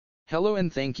Hello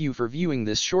and thank you for viewing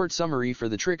this short summary for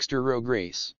the Trickster Rogue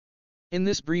Race. In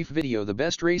this brief video, the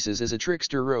best races as a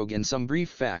Trickster Rogue and some brief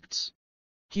facts.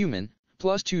 Human,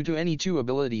 +2 to any 2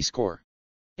 ability score.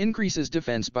 Increases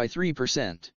defense by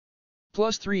 3%.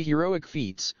 +3 Heroic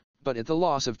Feats, but at the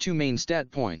loss of 2 main stat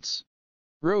points.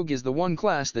 Rogue is the one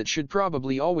class that should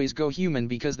probably always go human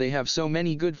because they have so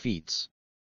many good feats.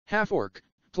 Half-Orc,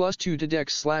 +2 to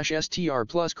Dex/STR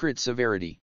plus crit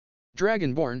severity.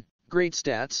 Dragonborn, great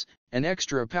stats, and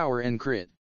extra power and crit.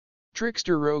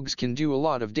 Trickster Rogues can do a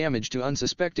lot of damage to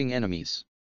unsuspecting enemies.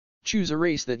 Choose a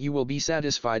race that you will be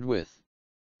satisfied with.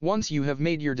 Once you have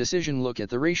made your decision, look at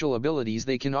the racial abilities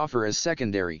they can offer as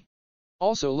secondary.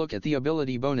 Also look at the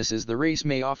ability bonuses the race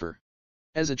may offer.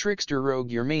 As a Trickster Rogue,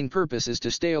 your main purpose is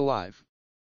to stay alive.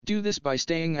 Do this by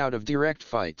staying out of direct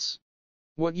fights.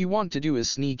 What you want to do is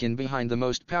sneak in behind the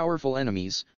most powerful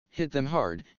enemies, hit them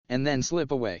hard, and then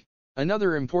slip away.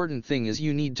 Another important thing is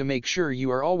you need to make sure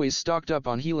you are always stocked up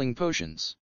on healing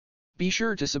potions. Be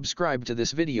sure to subscribe to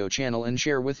this video channel and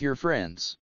share with your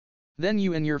friends. Then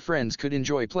you and your friends could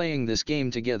enjoy playing this game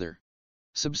together.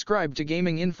 Subscribe to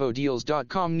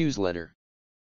GamingInfoDeals.com newsletter.